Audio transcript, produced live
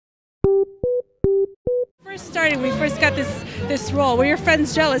started, when you first got this role? Were your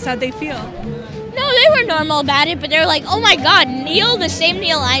friends jealous? How'd they feel? No, they were normal about it, but they were like, "Oh my God, Neel, the same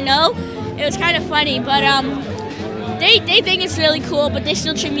Neel I know." It was kind of funny, but they think it's really cool, but they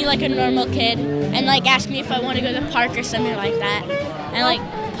still treat me like a normal kid and like ask me if I want to go to the park or something like that, and like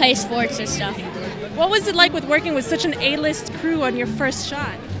play sports and stuff. What was it like with working with such an A-list crew on your first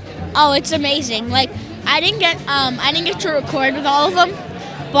shot? Oh, it's amazing. Like I didn't get to record with all of them,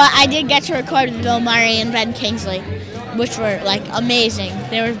 but I did get to record with Bill Murray and Ben Kingsley, which were like amazing.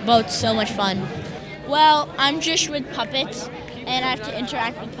 They were both so much fun. Well, I'm just with puppets, and I have to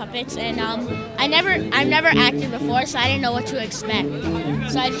interact with puppets, and I've never acted before, so I didn't know what to expect.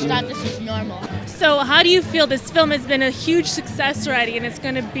 So I just thought this was normal. So how do you feel? This film has been a huge success already, and it's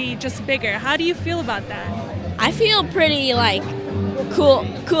going to be just bigger. How do you feel about that? I feel pretty like cool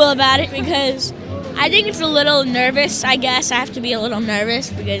about it because I think it's a little nervous. I guess I have to be a little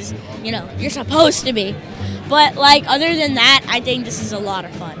nervous because you're supposed to be. But like other than that, I think this is a lot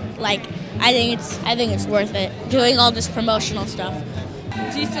of fun. Like I think it's worth it doing all this promotional stuff.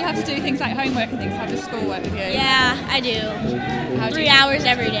 Do you still have to do things like homework and things? How does school work with you? Yeah, I do. 3 hours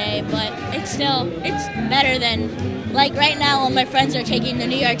every day, but it's better than like right now. All my friends are taking the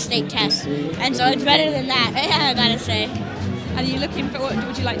New York State test, and so it's better than that. I gotta say. And are you looking for what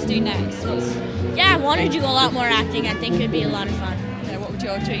would you like to do next? Yeah, I want to do a lot more acting. I think it'd be a lot of fun. What would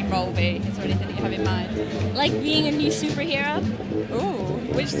your dream role be? Is there anything that you have in mind? Like being a new superhero.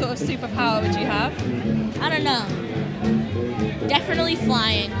 Ooh, which sort of superpower would you have? I don't know. Definitely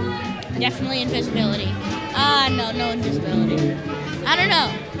flying. Definitely invisibility. No invisibility. I don't know.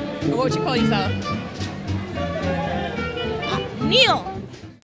 What would you call yourself? Neel.